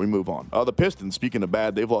unibrow. All right, we move on. The Pistons, speaking of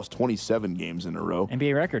bad, they've lost 27 games in a row.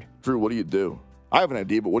 NBA record. Drew, what do you do? I have an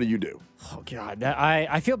idea, but what do you do? Oh, God.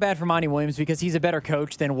 I feel bad for Monty Williams because he's a better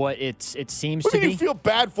coach than what it seems to be. What do you feel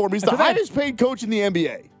bad for him? He's the highest paid coach in the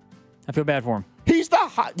NBA. I feel bad for him. He's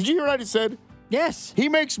the Did you hear what I just said? Yes. He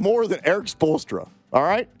makes more than Eric Spoelstra, all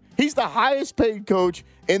right? He's the highest paid coach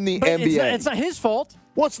in the NBA. It's not his fault.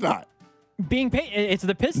 What's not? Being paid. It's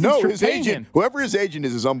the Pistons. No, for his paying agent, him. whoever his agent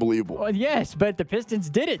is unbelievable. Well, yes, but the Pistons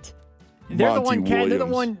did it. They're the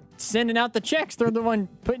one sending out the checks. They're the one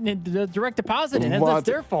putting the direct deposit in. That's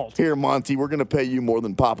their fault. Here, Monty, we're going to pay you more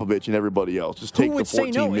than Popovich and everybody else. Just take the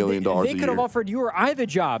 $14 million a year. They could have offered you or I the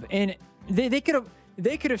job, and they could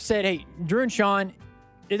have said, "Hey, Drew and Sean,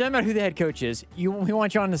 it doesn't matter who the head coach is. We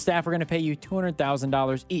want you on the staff. We're going to pay you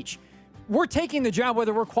 $200,000 each. We're taking the job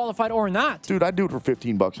whether we're qualified or not." Dude, I'd do it for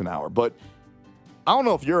 $15 an hour, but I don't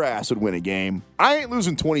know if your ass would win a game. I ain't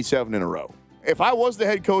losing 27 in a row. If I was the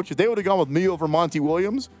head coach, if they would have gone with me over Monty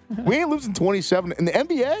Williams, we ain't losing 27. In the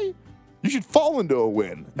NBA, you should fall into a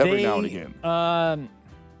win every now and again.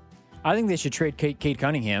 I think they should trade Cade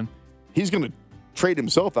Cunningham. He's going to trade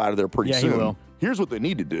himself out of there pretty soon. He will. Here's what they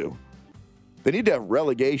need to do. They need to have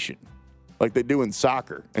relegation like they do in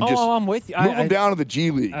soccer. And I'm with you. Move them down to the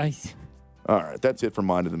G League. All right, that's it for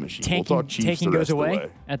Mind of the Machine. Tanking, we'll talk Chiefs tanking the rest goes away of the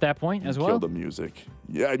way. At that point as well? Kill the music.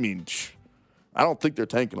 Yeah, I mean, I don't think they're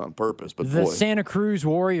tanking on purpose, but the Santa Cruz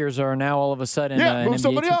Warriors are now all of a sudden move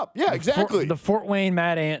somebody up. Yeah, exactly. The Fort Wayne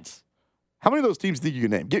Mad Ants. How many of those teams do you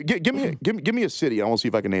think you can name? Give me a city. I want to see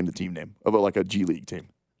if I can name the team name of like a G League team.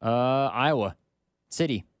 Iowa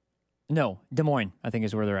City. No, Des Moines, I think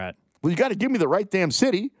is where they're at. Well, you got to give me the right damn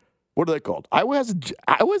city. What are they called? Iowa has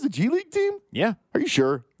a G League team? Yeah. Are you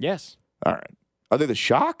sure? Yes. All right. Are they the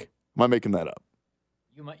Shock? Am I making that up?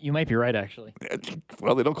 You might be right, actually.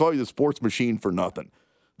 Well, they don't call you the sports machine for nothing.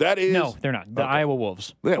 That is. No, they're not. The Iowa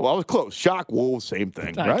Wolves. Yeah, well, I was close. Shock, Wolves, same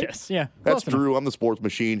thing, right? I guess, yeah. That's Drew. I'm the sports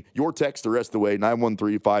machine. Your text the rest of the way,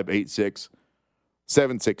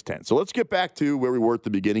 913-586-7610. So let's get back to where we were at the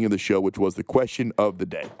beginning of the show, which was the question of the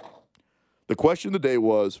day. The question of the day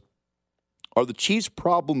was, are the Chiefs'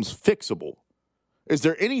 problems fixable? Is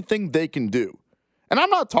there anything they can do? And I'm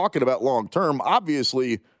not talking about long-term.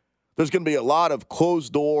 Obviously, there's going to be a lot of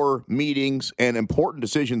closed-door meetings and important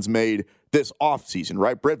decisions made this offseason,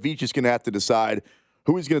 right? Brett Veach is going to have to decide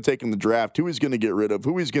who he's going to take in the draft, who he's going to get rid of,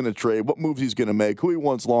 who he's going to trade, what moves he's going to make, who he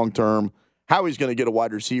wants long-term, how he's going to get a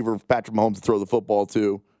wide receiver for Patrick Mahomes to throw the football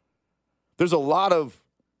to. There's a lot of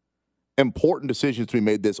important decisions to be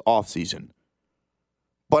made this offseason.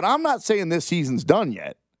 But I'm not saying this season's done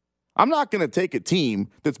yet. I'm not going to take a team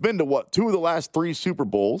that's been to, 2 of the last 3 Super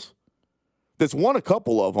Bowls, that's won a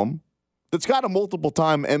couple of them, that's got a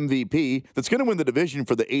multiple-time MVP, that's going to win the division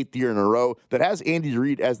for the 8th year in a row, that has Andy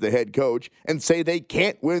Reid as the head coach, and say they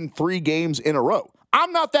can't win 3 games in a row.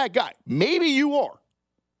 I'm not that guy. Maybe you are.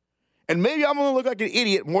 And maybe I'm going to look like an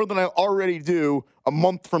idiot more than I already do a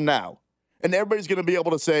month from now. And everybody's going to be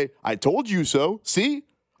able to say, I told you so. See?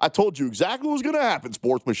 I told you exactly what was going to happen,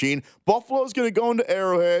 Sports Machine. Buffalo's going to go into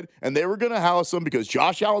Arrowhead, and they were going to house them because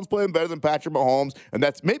Josh Allen's playing better than Patrick Mahomes. And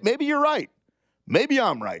that's maybe you're right. Maybe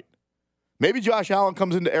I'm right. Maybe Josh Allen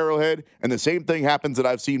comes into Arrowhead, and the same thing happens that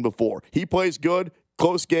I've seen before. He plays good,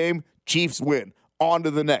 close game, Chiefs win. On to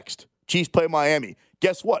the next. Chiefs play Miami.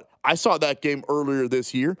 Guess what? I saw that game earlier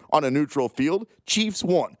this year on a neutral field. Chiefs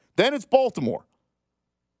won. Then it's Baltimore.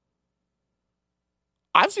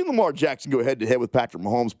 I've seen Lamar Jackson go head-to-head with Patrick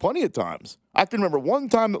Mahomes plenty of times. I can remember one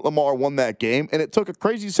time that Lamar won that game, and it took a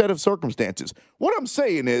crazy set of circumstances. What I'm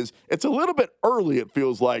saying is, it's a little bit early, it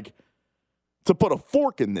feels like, to put a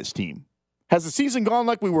fork in this team. Has the season gone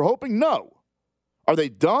like we were hoping? No. Are they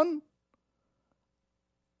done?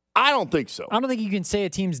 I don't think so. I don't think you can say a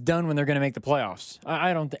team's done when they're going to make the playoffs.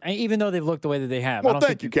 I don't think, even though they've looked the way that they have. Well,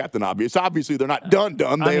 thank you, Captain Obvious. Obviously, they're not done.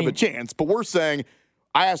 They have a chance. But we're saying,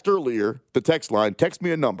 I asked earlier, the text line, text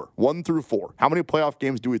me a number, 1 through 4. How many playoff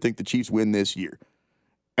games do we think the Chiefs win this year?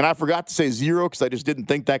 And I forgot to say 0 because I just didn't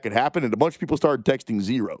think that could happen. And a bunch of people started texting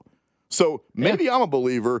 0. So maybe I'm a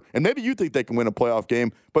believer, and maybe you think they can win a playoff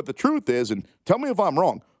game. But the truth is, and tell me if I'm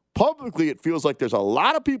wrong, publicly it feels like there's a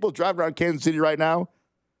lot of people driving around Kansas City right now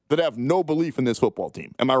that have no belief in this football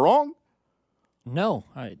team. Am I wrong? No.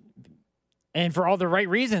 And for all the right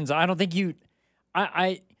reasons. I don't think you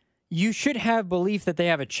should have belief that they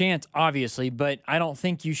have a chance, obviously, but I don't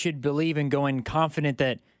think you should believe in going confident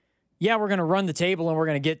that, yeah, we're going to run the table and we're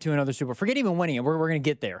going to get to another Super Bowl. Forget even winning it. We're going to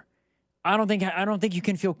get there. I don't think you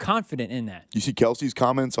can feel confident in that. You see Kelsey's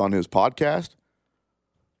comments on his podcast?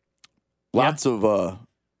 Lots of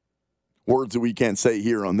words that we can't say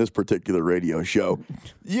here on this particular radio show.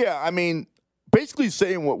 Yeah, I mean, basically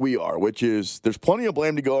saying what we are, which is there's plenty of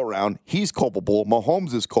blame to go around. He's culpable.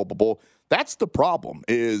 Mahomes is culpable. That's the problem,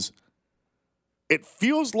 is it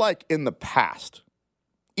feels like in the past,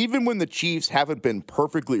 even when the Chiefs haven't been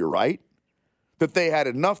perfectly right, that they had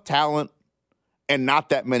enough talent and not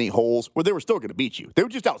that many holes where they were still going to beat you. They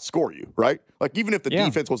would just outscore you, right? Like, even if the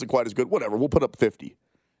defense wasn't quite as good, whatever, we'll put up 50.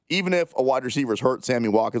 Even if a wide receiver's hurt, Sammy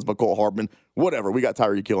Watkins, McCole Hardman, whatever, we got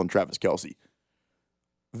Tyreek Hill and Travis Kelce.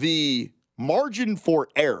 The margin for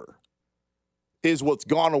error is what's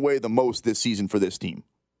gone away the most this season for this team.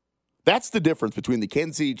 That's the difference between the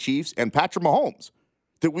Kansas City Chiefs and Patrick Mahomes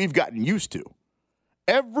that we've gotten used to.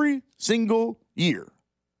 Every single year,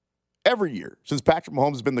 since Patrick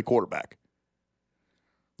Mahomes has been the quarterback,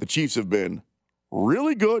 the Chiefs have been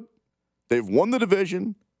really good. They've won the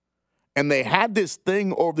division, and they had this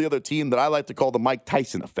thing over the other team that I like to call the Mike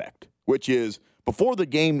Tyson effect, which is before the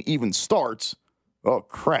game even starts, oh,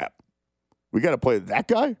 crap, we got to play that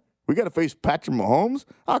guy? We got to face Patrick Mahomes?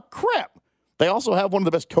 Oh, crap. They also have one of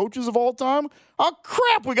the best coaches of all time? Oh,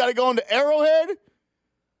 crap, we got to go into Arrowhead?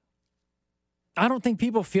 I don't think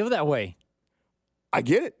people feel that way. I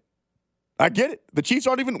get it. The Chiefs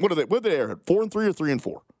aren't even, what are they Arrowhead? 4-3 or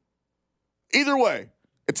 3-4? Either way,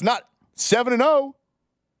 it's not 7-0.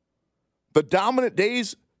 The dominant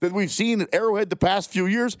days that we've seen at Arrowhead the past few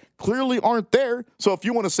years clearly aren't there. So if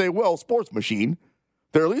you want to say, well, sports machine,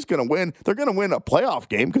 they're at least going to win. They're going to win a playoff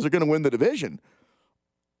game because they're going to win the division.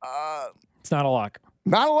 It's not a lock.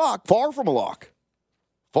 Not a lock. Far from a lock.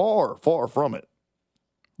 Far, far from it.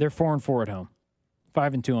 They're 4-4 at home.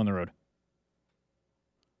 5-2 on the road.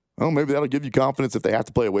 Well, maybe that'll give you confidence if they have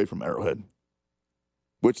to play away from Arrowhead.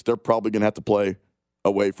 which they're probably going to have to play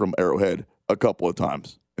away from Arrowhead a couple of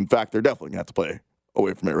times. In fact, they're definitely going to have to play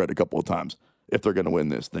away from Arrowhead a couple of times if they're going to win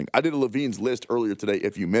this thing. I did a Levine's list earlier today,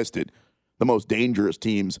 if you missed it, the most dangerous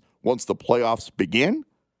teams once the playoffs begin.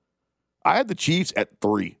 I had the Chiefs at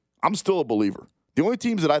 3. I'm still a believer. The only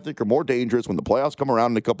teams that I think are more dangerous when the playoffs come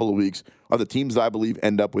around in a couple of weeks are the teams that I believe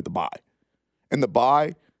end up with the bye. And the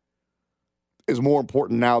bye is more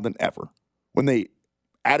important now than ever. When they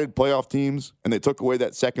added playoff teams and they took away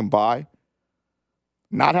that second bye,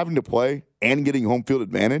 not having to play and getting home field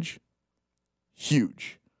advantage,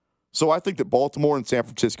 huge. So I think that Baltimore and San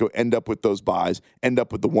Francisco end up with those byes, end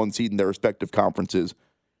up with the 1 seed in their respective conferences,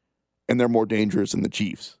 and they're more dangerous than the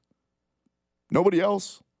Chiefs. Nobody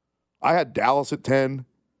else. I had Dallas at 10,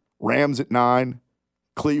 Rams at 9,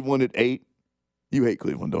 Cleveland at 8. You hate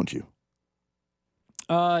Cleveland, don't you?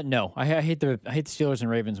 No. I hate the Steelers and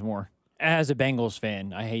Ravens more. As a Bengals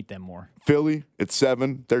fan, I hate them more. Philly at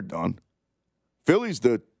 7. They're done. Philly's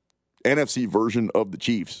the NFC version of the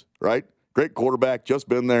Chiefs, right? Great quarterback, just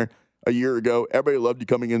been there a year ago. Everybody loved you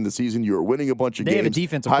coming into the season. You were winning a bunch of games. They have a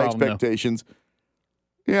defensive high problem, expectations.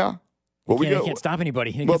 Though. Yeah. Well, they can't stop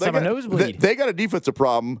anybody. They can't stop a nosebleed. They got a defensive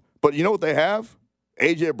problem, but you know what they have?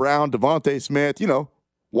 A.J. Brown, Devontae Smith,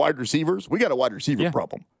 wide receivers. We got a wide receiver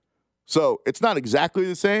problem. So it's not exactly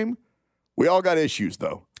the same. We all got issues,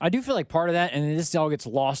 though. I do feel like part of that, and this all gets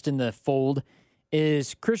lost in the fold,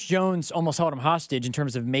 is Chris Jones almost held him hostage in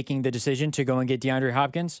terms of making the decision to go and get DeAndre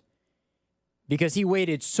Hopkins because he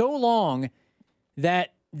waited so long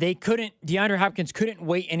that DeAndre Hopkins couldn't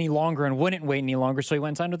wait any longer and wouldn't wait any longer, so he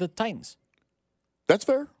went and signed with the Titans. That's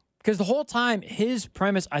fair. Because the whole time, his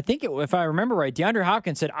premise, if I remember right, DeAndre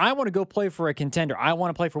Hopkins said, I want to go play for a contender. I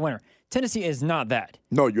want to play for a winner. Tennessee is not that.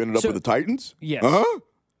 No, you ended up with the Titans? Yes. Uh-huh.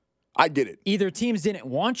 I get it. Either teams didn't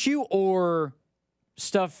want you or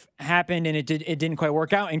stuff happened and it didn't quite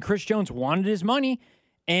work out. And Chris Jones wanted his money,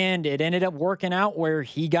 and it ended up working out where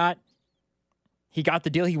he got the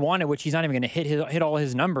deal he wanted, which he's not even going to hit all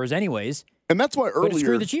his numbers anyways. And that's why earlier, but it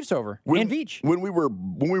screwed the Chiefs over and Veach. When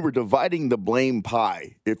we were dividing the blame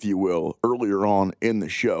pie, if you will, earlier on in the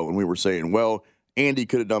show, and we were saying, well, Andy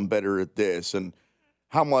could have done better at this, and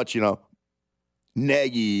how much,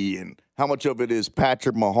 Nagy, and how much of it is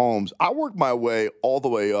Patrick Mahomes. I worked my way all the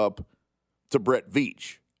way up to Brett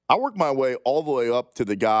Veach. I worked my way all the way up to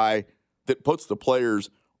the guy that puts the players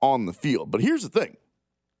on the field. But here's the thing.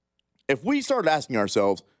 If we start asking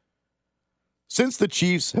ourselves, since the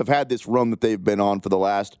Chiefs have had this run that they've been on for the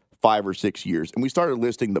last 5 or 6 years, and we started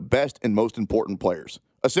listing the best and most important players,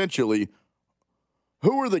 essentially,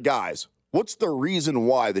 who are the guys? What's the reason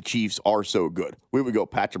why the Chiefs are so good? We would go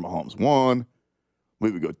Patrick Mahomes 1.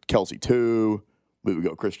 We would go Kelsey 2. We would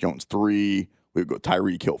go Chris Jones 3. We would go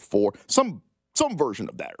Tyreek Hill 4. Some version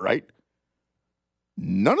of that, right?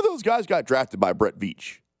 None of those guys got drafted by Brett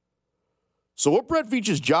Veach. So what Brett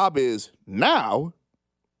Veach's job is now,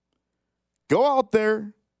 go out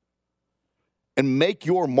there and make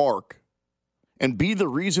your mark and be the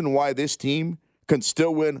reason why this team can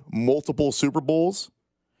still win multiple Super Bowls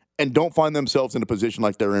and don't find themselves in a position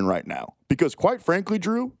like they're in right now. Because quite frankly,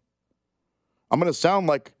 Drew, I'm going to sound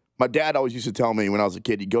like my dad always used to tell me when I was a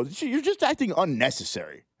kid. He goes, you're just acting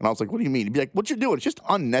unnecessary. And I was like, what do you mean? He'd be like, what you're doing, it's just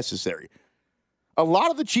unnecessary. A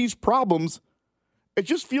lot of the Chiefs' problems, it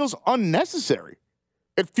just feels unnecessary.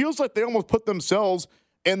 It feels like they almost put themselves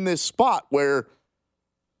in this spot where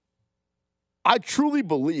I truly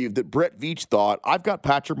believe that Brett Veach thought, I've got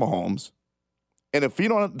Patrick Mahomes, and if he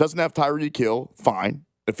doesn't have Tyreek Hill, fine.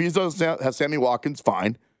 If he doesn't have Sammy Watkins,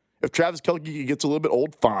 fine. If Travis Kelce gets a little bit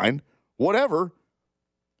old, fine. Whatever.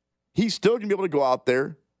 He's still going to be able to go out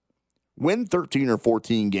there, win 13 or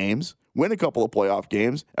 14 games, win a couple of playoff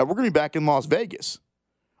games, and we're going to be back in Las Vegas.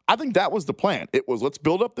 I think that was the plan. It was, let's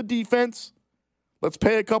build up the defense. Let's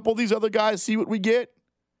pay a couple of these other guys, see what we get.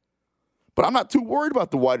 But I'm not too worried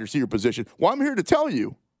about the wide receiver position. Well, I'm here to tell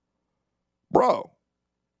you, bro,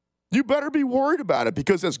 you better be worried about it,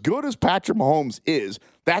 because as good as Patrick Mahomes is,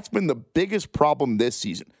 that's been the biggest problem this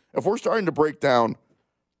season. If we're starting to break down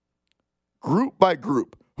group by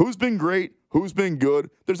group, who's been great, who's been good,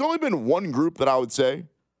 there's only been one group that I would say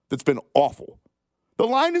that's been awful. The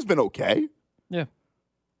line has been okay. Yeah.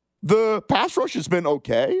 The pass rush has been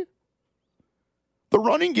okay. The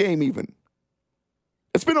running game even.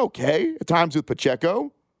 It's been okay at times with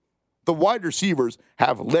Pacheco. The wide receivers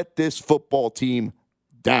have let this football team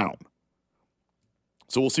down.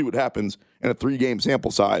 So we'll see what happens in a 3-game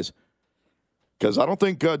sample size, because I don't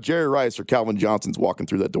think Jerry Rice or Calvin Johnson's walking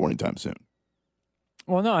through that door anytime soon.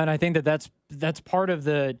 Well, no, and I think that's part of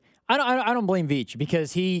the – I don't blame Veach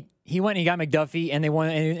because he went and he got McDuffie and they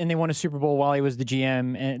won a Super Bowl while he was the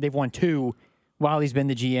GM, and they've won 2 while he's been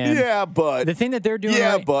the GM. Yeah, but the thing that they're doing.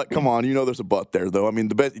 Yeah, but come on, there's a but there though. I mean,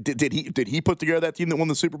 did he put together that team that won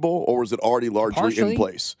the Super Bowl, or was it already largely in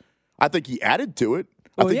place? I think he added to it.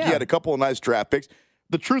 I think he had a couple of nice draft picks.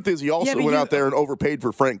 The truth is, he also went out there and overpaid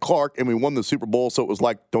for Frank Clark, and we won the Super Bowl, so it was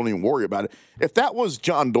like, don't even worry about it. If that was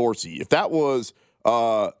John Dorsey, if that was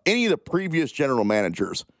any of the previous general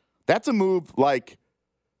managers, that's a move like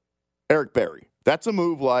Eric Berry. That's a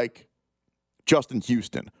move like Justin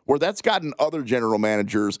Houston, where that's gotten other general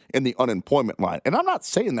managers in the unemployment line. And I'm not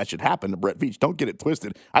saying that should happen to Brett Veach. Don't get it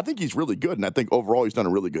twisted. I think he's really good, and I think overall he's done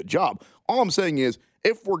a really good job. All I'm saying is,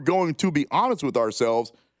 if we're going to be honest with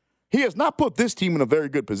ourselves, he has not put this team in a very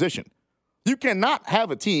good position. You cannot have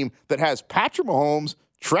a team that has Patrick Mahomes,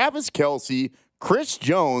 Travis Kelce, Chris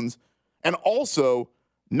Jones, and also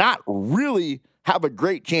not really have a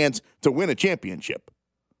great chance to win a championship.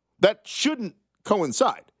 That shouldn't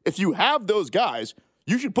coincide. If you have those guys,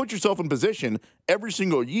 you should put yourself in position every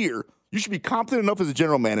single year. You should be confident enough as a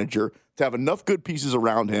general manager to have enough good pieces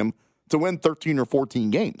around him to win 13 or 14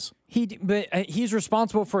 games. He's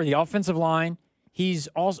responsible for the offensive line. He's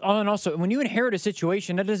also when you inherit a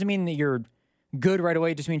situation, that doesn't mean that you're good right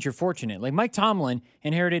away. It just means you're fortunate. Like Mike Tomlin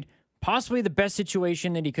inherited possibly the best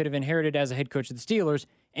situation that he could have inherited as a head coach of the Steelers,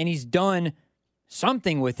 and he's done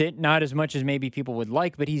something with it. Not as much as maybe people would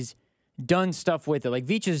like, but he's done stuff with it. Like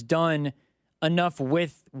Veach has done enough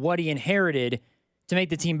with what he inherited to make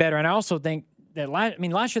the team better. And I also think that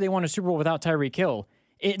last year they won a Super Bowl without Tyreek Hill.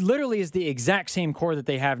 It literally is the exact same core that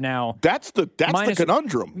they have now. That's the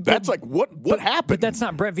conundrum. That's like what happened? But that's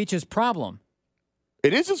not Brett Veach's problem.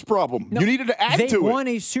 It is his problem. No, you needed to add to it. They won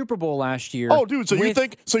a Super Bowl last year. Oh, dude, you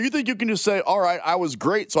think you can just say, all right, I was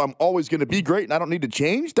great, so I'm always going to be great, and I don't need to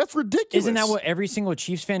change? That's ridiculous. Isn't that what every single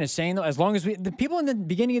Chiefs fan is saying, though? As long as the people in the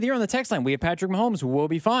beginning of the year on the text line, we have Patrick Mahomes, we'll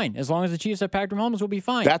be fine. As long as the Chiefs have Patrick Mahomes, we'll be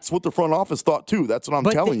fine. That's what the front office thought, too. That's what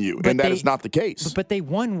I'm telling you, and that is not the case. But they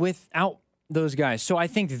won without those guys. So I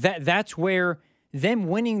think that's where them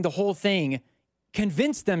winning the whole thing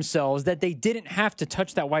convinced themselves that they didn't have to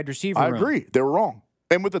touch that wide receiver room. I agree. They were wrong.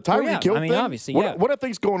 And with the Tyreek Hill thing, obviously, what I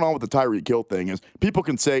think's going on with the Tyreek Hill thing is people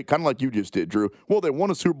can say, kind of like you just did, Drew, well, they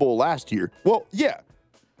won a Super Bowl last year. Well, yeah.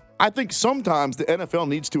 I think sometimes the NFL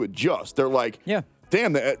needs to adjust. They're like,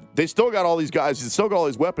 damn, they still got all these guys, they still got all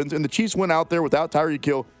these weapons, and the Chiefs went out there without Tyreek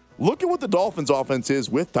Hill. Look at what the Dolphins' offense is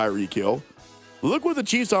with Tyreek Hill. Look what the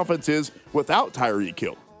Chiefs' offense is without Tyreek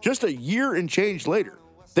Hill. Just a year and change later.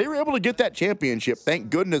 They were able to get that championship, thank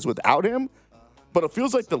goodness, without him. But it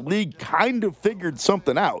feels like the league kind of figured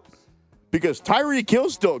something out because Tyreek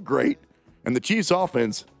Hill's still great, and the Chiefs'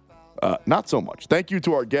 offense, not so much. Thank you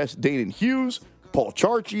to our guests, Dane Hughes, Paul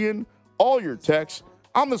Charchian, all your texts.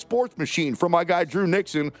 I'm the Sports Machine from my guy, Drew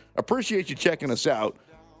Nixon. Appreciate you checking us out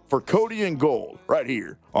for Cody and Gold right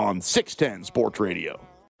here on 610 Sports Radio.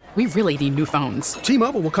 We really need new phones.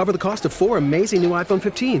 T-Mobile will cover the cost of 4 amazing new iPhone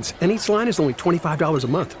 15s, and each line is only $25 a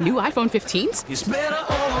month. New iPhone 15s? It's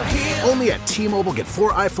better over here. Only at T-Mobile, get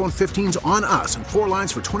 4 iPhone 15s on us and 4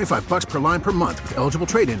 lines for $25 per line per month with eligible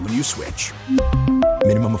trade-in when you switch.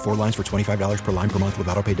 Minimum of 4 lines for $25 per line per month with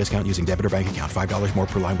autopay discount using debit or bank account. $5 more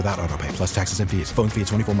per line without autopay, plus taxes and fees. Phone fee at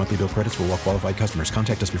 24 monthly bill credits for well-qualified customers.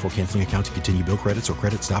 Contact us before canceling account to continue bill credits or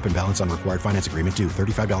credit stop and balance on required finance agreement due.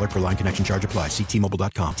 $35 per line connection charge applies. See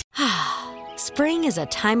T-Mobile.com. Spring is a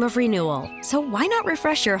time of renewal, so why not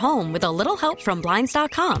refresh your home with a little help from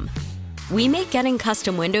Blinds.com? We make getting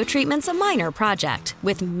custom window treatments a minor project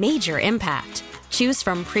with major impact. Choose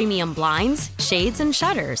from premium blinds, shades, and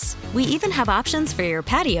shutters. We even have options for your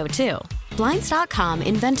patio, too. Blinds.com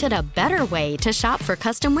invented a better way to shop for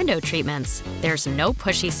custom window treatments. There's no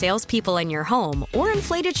pushy salespeople in your home or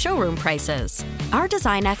inflated showroom prices. Our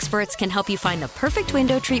design experts can help you find the perfect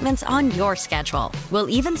window treatments on your schedule. We'll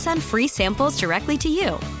even send free samples directly to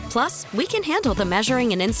you. Plus, we can handle the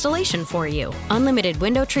measuring and installation for you. Unlimited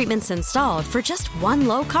window treatments installed for just one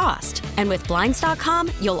low cost. And with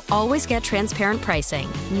Blinds.com, you'll always get transparent pricing.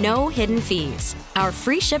 No hidden fees. Our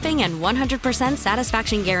free shipping and 100%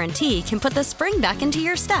 satisfaction guarantee can put the spring back into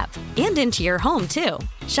your step and into your home, too.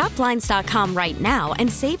 Shop Blinds.com right now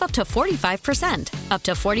and save up to 45%. Up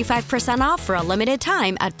to 45% off for a limited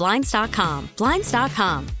time at Blinds.com.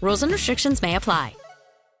 Blinds.com. Rules and restrictions may apply.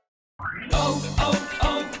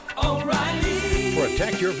 For a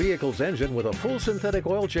Protect your vehicle's engine with a full synthetic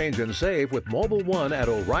oil change and save with Mobile One at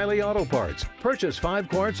O'Reilly Auto Parts. Purchase 5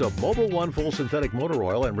 quarts of Mobile One full synthetic motor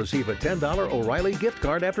oil and receive a $10 O'Reilly gift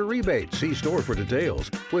card after rebate. See store for details.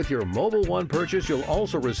 With your Mobile One purchase, you'll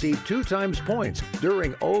also receive 2 times points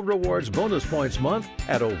during O Rewards Bonus Points Month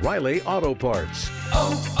at O'Reilly Auto Parts.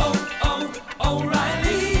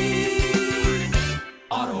 O'Reilly